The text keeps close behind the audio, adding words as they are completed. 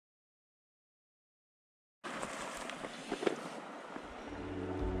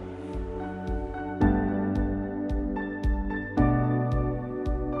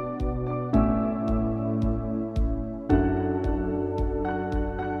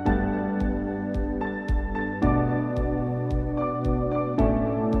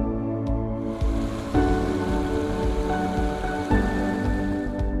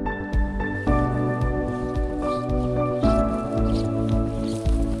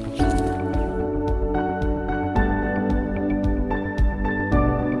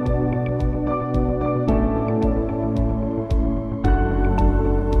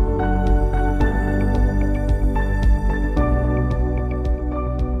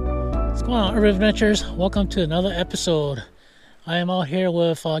What's going on, Urban Adventures? Welcome to another episode. I am out here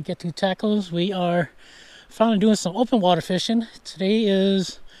with Get To Tackles. We are finally doing some open water fishing. Today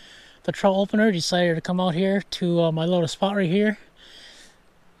is the trout opener. Decided to come out here to my little spot right here.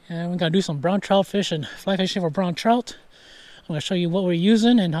 And we're going to do some brown trout fishing, fly fishing for brown trout. I'm going to show you what we're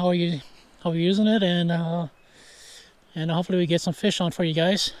using and how we're using it. And hopefully we get some fish on for you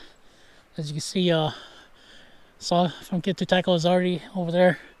guys. As you can see, saw from Get To Tackles already over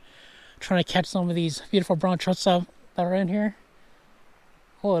there trying to catch some of these beautiful brown trouts that are in here.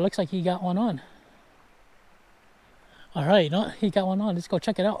 Oh, it looks like he got one on. All right, no, he got one on. Let's go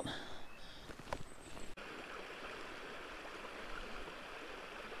check it out.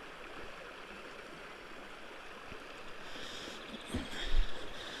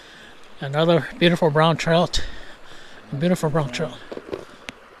 Another beautiful brown trout. Beautiful brown trout.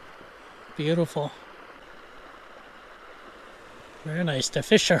 Beautiful. Very nice. The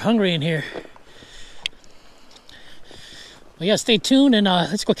fish are hungry in here. Well, yeah, stay tuned and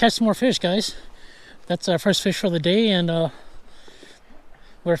let's go catch some more fish, guys. That's our first fish for the day, and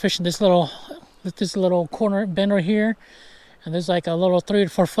we're fishing this little corner bend right here, and there's like a little 3 to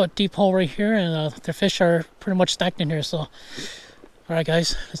 4 foot deep hole right here, and the fish are pretty much stacked in here. So, all right,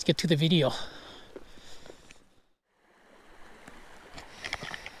 guys, let's get to the video.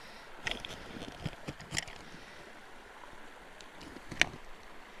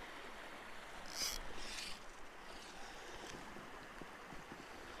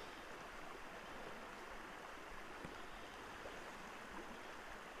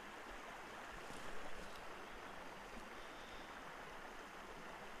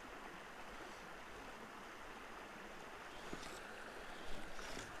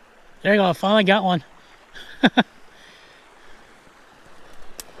 There you go, I finally got one.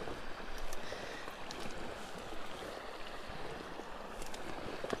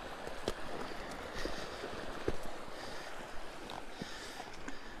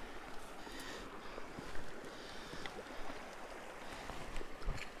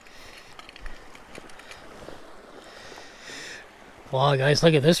 Wow, guys,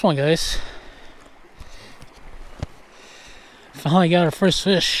 look at this one, guys. Finally got our first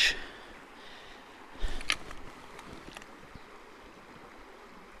fish.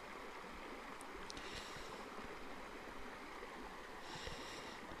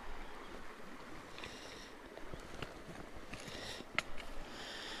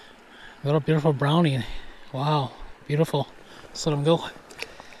 Little beautiful brownie. Wow, beautiful. Let's let him go.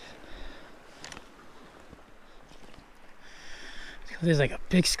 There's like a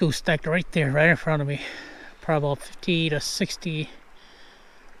big school stacked right there, right in front of me. Probably about 50 to 60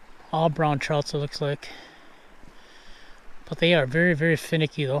 all brown trouts, it looks like. But they are very, very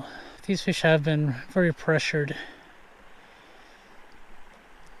finicky though. These fish have been very pressured,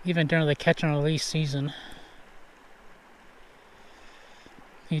 even during the catch and release season.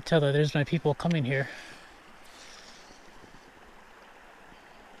 You can tell that there's been people coming here.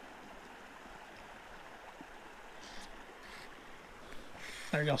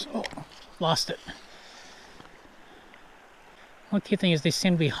 There it goes. Oh, lost it. One key thing is they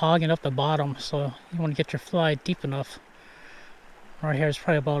seem to be hogging up the bottom, so you want to get your fly deep enough. Right here is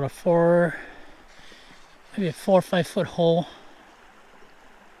probably about maybe a 4 or 5 foot hole.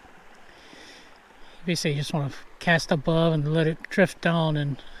 Basically, you just want to cast above and let it drift down,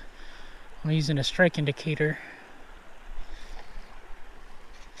 and I'm using a strike indicator.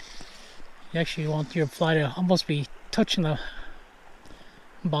 You actually want your fly to almost be touching the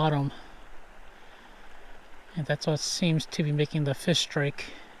bottom, and that's what seems to be making the fish strike.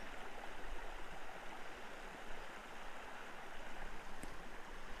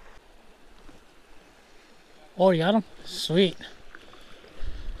 Oh, you got him? Sweet.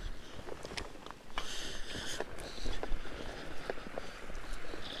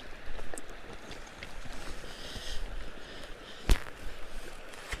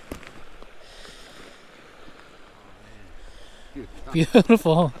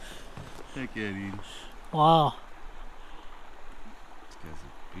 Beautiful. Heck yeah, dude. Wow. These guys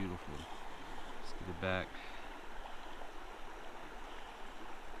are beautiful. Let's get it back.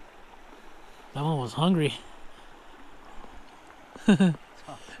 That one was hungry.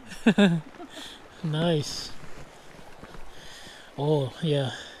 Nice. Oh,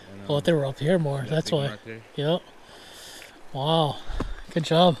 yeah. Oh, they were up here more. That's why. Right, yep. Wow. Good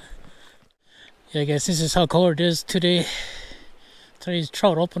job. Yeah, guys, this is how cold it is today. Today's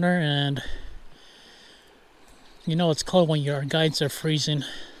trout opener, and you know it's cold when your guides are freezing.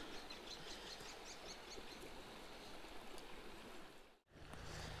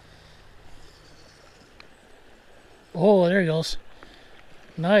 Oh, there he goes.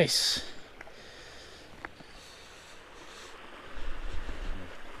 Nice.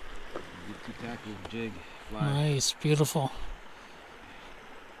 jig fly. Nice, beautiful.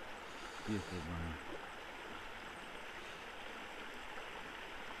 Beautiful burn.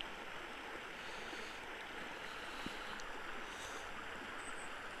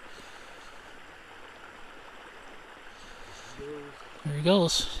 There he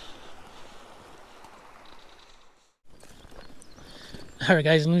goes. Alright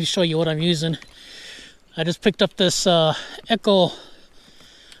guys, let me show you what I'm using. I just picked up this Echo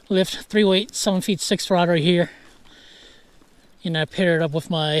Lift 3-weight 7 feet 6 rod right here. And I paired it up with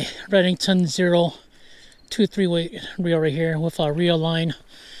my Redington 0 2 3-weight reel right here with a reel line,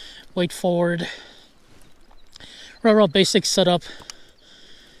 weight forward. Real basic setup.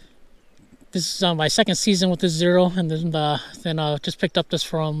 This is my second season with this Zero, and then I just picked up this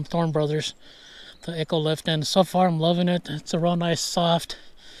from Thorn Brothers, the Echo Lift, and so far I'm loving it. It's a real nice soft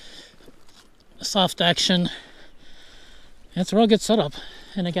action. And it's a real good setup,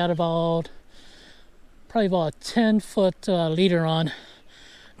 and I got probably about a 10-foot leader on,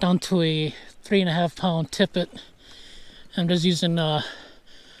 down to a 3.5 pound tippet. I'm just using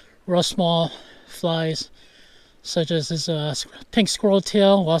real small flies, such as this pink squirrel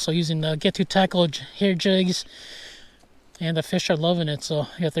tail. We're also using the Get to Tackle hair jigs, and the fish are loving it. So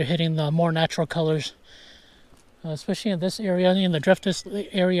if they're hitting the more natural colors, especially in this area, in the Driftless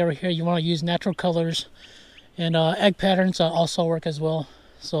area right here, you want to use natural colors, and egg patterns also work as well.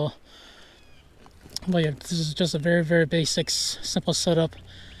 So, but yeah, this is just a very, very basic, simple setup,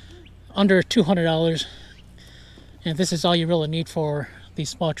 under $200, and this is all you really need for these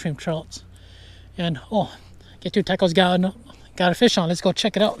small trim trouts. And oh, Get to Tackle's got a fish on. Let's go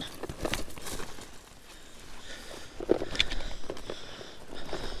check it out.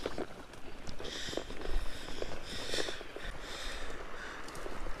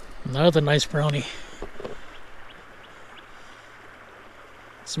 Another nice brownie.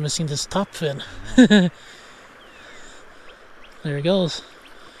 It's missing this top fin. There he goes.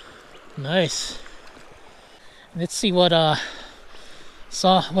 Nice. Let's see what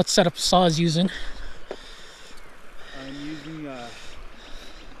setup Saw is using. I'm using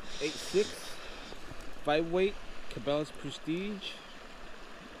 8.6 5-weight Cabela's Prestige.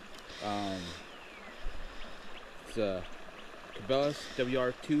 It's a Cabela's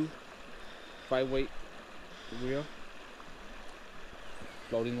WR2 5-weight reel,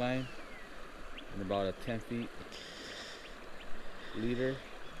 floating line, and about a 10 feet leader,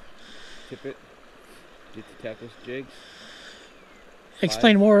 tippet, Get to Tackle's jigs.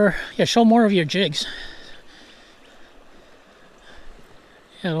 Explain more, yeah, show more of your jigs.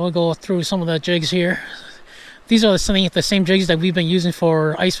 Yeah, we'll go through some of the jigs here. These are the same jigs that we've been using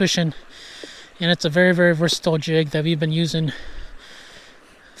for ice fishing, and it's a very, very versatile jig that we've been using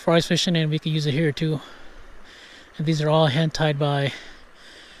for ice fishing, and we can use it here too. And these are all hand tied by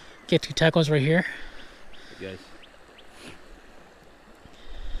Get to Tackles right here. Yes.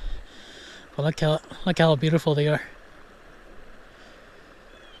 But look how beautiful they are.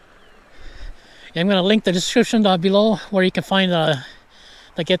 Yeah, I'm gonna link the description down below where you can find the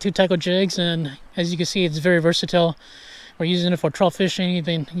Get to Tackle jigs, and as you can see, it's very versatile. We're using it for trout fishing.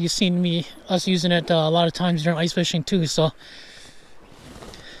 You've seen us using it a lot of times during ice fishing too. So,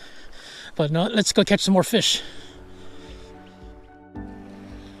 but no, let's go catch some more fish.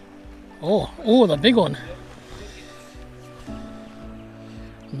 Oh, the big one.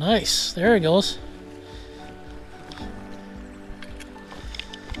 Nice. There it goes.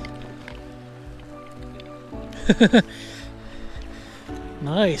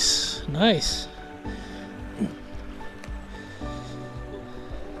 Nice, nice.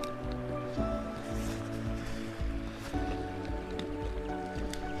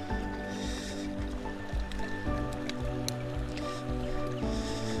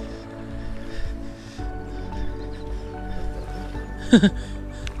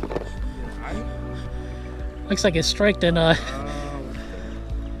 Looks like it's striked and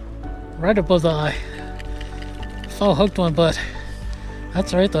right above the eye. Foul hooked one, but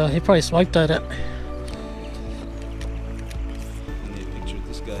that's right though. He probably swiped at it. I need a picture of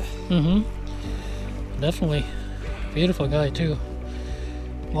this guy. Mm-hmm. Definitely. Beautiful guy too.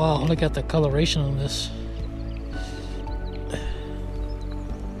 Wow, look at the coloration on this.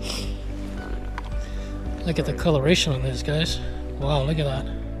 Look at the coloration on this, guys. Wow, look at that.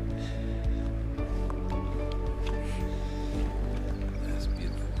 That's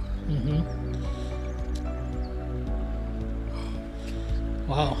beautiful. Mm-hmm.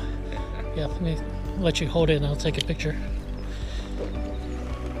 Wow. Yeah, let me let you hold it and I'll take a picture.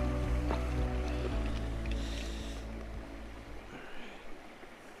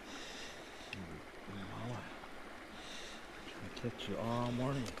 I catch you all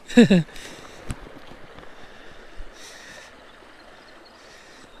morning.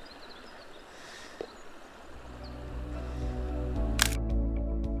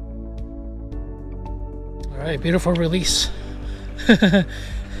 All right, beautiful release.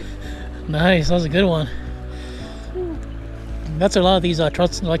 Nice, that was a good one. That's what a lot of these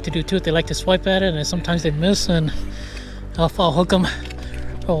trouts like to do too. They like to swipe at it, and sometimes they miss, and I'll hook them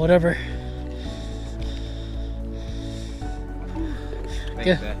or whatever.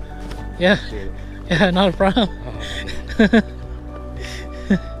 Yeah. Yeah. Yeah, not a problem.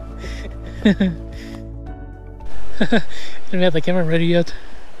 Didn't have the camera ready yet.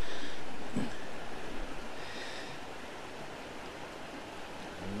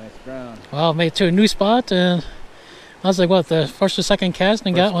 Nice ground. Wow, made it to a new spot, and I was like, what, the first or second cast,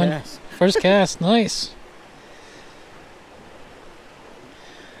 and got one. First cast, nice.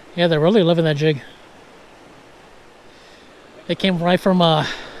 Yeah, they're really loving that jig. They came right from at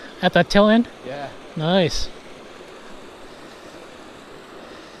that tail end. Yeah. Nice.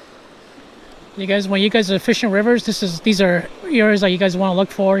 You guys, when you guys are fishing rivers, these are areas that you guys want to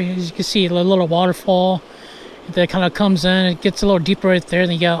look for. You can see a little waterfall that kind of comes in. It gets a little deeper right there.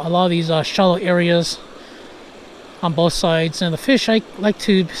 And you got a lot of these shallow areas on both sides. And the fish like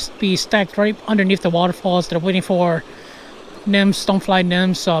to be stacked right underneath the waterfalls. They're waiting for nymphs, stonefly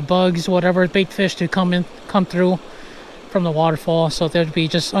nymphs, bugs, whatever, bait fish to come through from the waterfall. So they'd be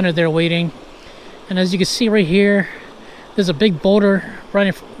just under there waiting. And as you can see right here, there's a big boulder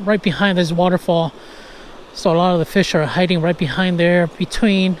right behind this waterfall. So a lot of the fish are hiding right behind there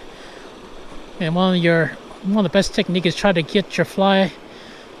between. And one of the best techniques is try to get your fly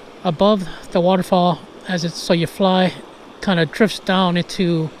above the waterfall so your fly kind of drifts down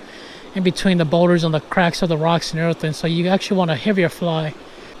in between the boulders and the cracks of the rocks and everything. So you actually want a heavier fly.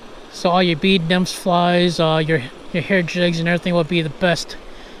 So all your bead nymphs, flies, your hair jigs and everything will be the best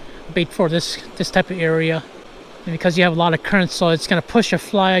bait for this type of area. And because you have a lot of current, so it's going to push your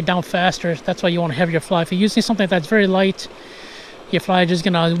fly down faster. That's why you want to have your fly. If you're using something that's very light, your fly is just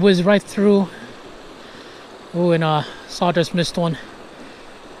going to whiz right through. Oh, and Saw just missed one.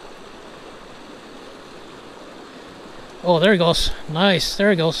 Oh, there he goes. Nice.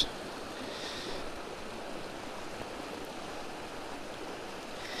 There he goes.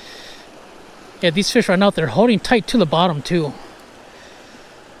 Yeah, these fish right now, they're holding tight to the bottom too.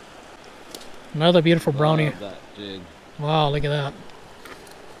 Another beautiful brownie. Love that jig. Wow, look at that.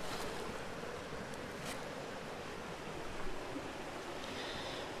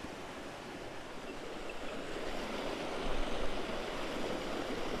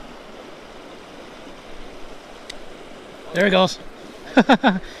 There he goes.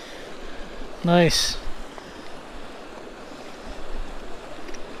 Nice.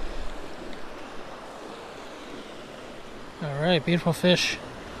 All right, beautiful fish.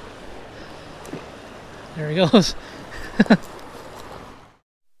 There he goes.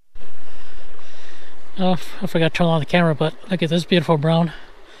 Oh, I forgot to turn on the camera, but look at this beautiful brown.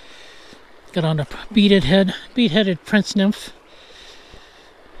 Got on a bead-headed prince nymph.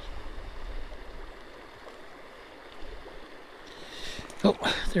 Oh,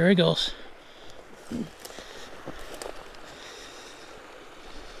 there he goes.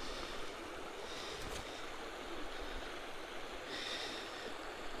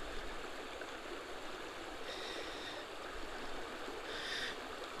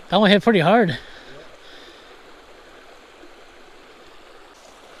 That one hit pretty hard.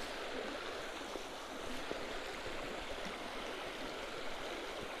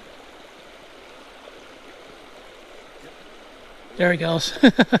 There he goes.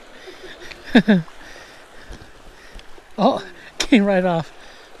 Oh, came right off.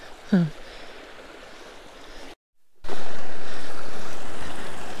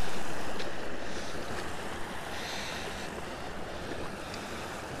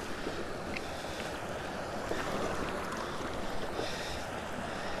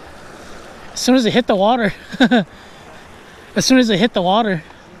 As soon as it hit the water. As soon as it hit the water.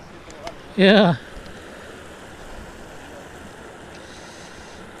 Yeah.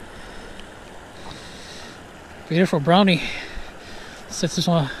 Beautiful brownie. Let's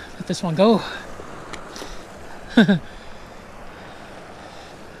let this one go.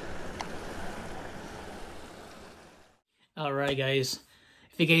 Alright guys,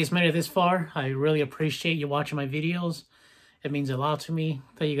 if you guys made it this far, I really appreciate you watching my videos. It means a lot to me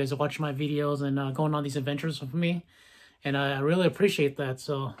that you guys are watching my videos and going on these adventures with me. And I really appreciate that.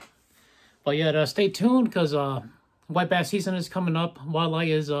 So, but yeah, stay tuned because white bass season is coming up.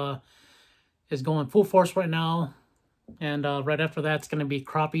 Wildlife is going full force right now. And right after that, it's going to be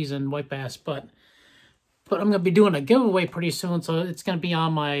crappies and white bass. But I'm going to be doing a giveaway pretty soon. So it's going to be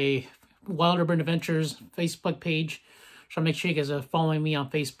on my Wild Urban Adventures Facebook page. So make sure you guys are following me on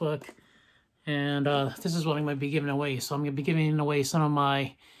Facebook. And this is what I'm going to be giving away. So I'm going to be giving away some of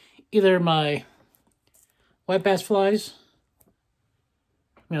either my white bass flies.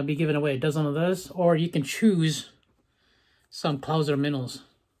 I'm going to be giving away a dozen of this, or you can choose some Clouser minnows.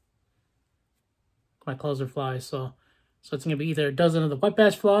 My Clouser flies, so it's going to be either a dozen of the white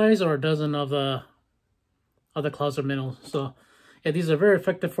bass flies or a dozen of the other Clouser minnows. So yeah, these are very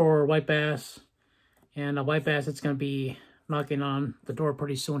effective for white bass, and white bass, it's going to be knocking on the door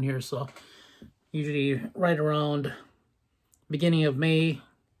pretty soon here. So usually right around beginning of May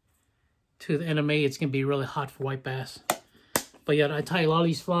to the end of May, it's going to be really hot for white bass. But yeah, I tie a lot of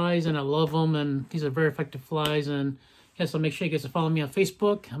these flies, and I love them, and these are very effective flies. And yeah, so make sure you guys follow me on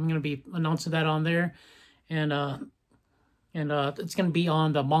Facebook. I'm going to be announcing that on there. And it's going to be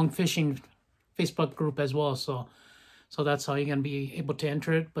on the Hmong Fishing Facebook group as well. So that's how you're going to be able to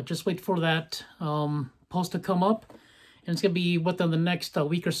enter it. But just wait for that post to come up. And it's going to be within the next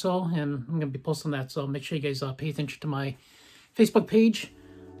week or so. And I'm going to be posting that. So make sure you guys pay attention to my Facebook page.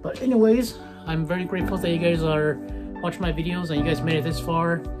 But anyways, I'm very grateful that you guys are watching my videos and you guys made it this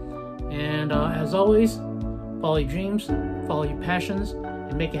far. And as always, follow your dreams, follow your passions,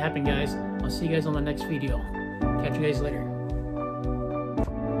 and make it happen, guys. I'll see you guys on the next video. Catch you guys later.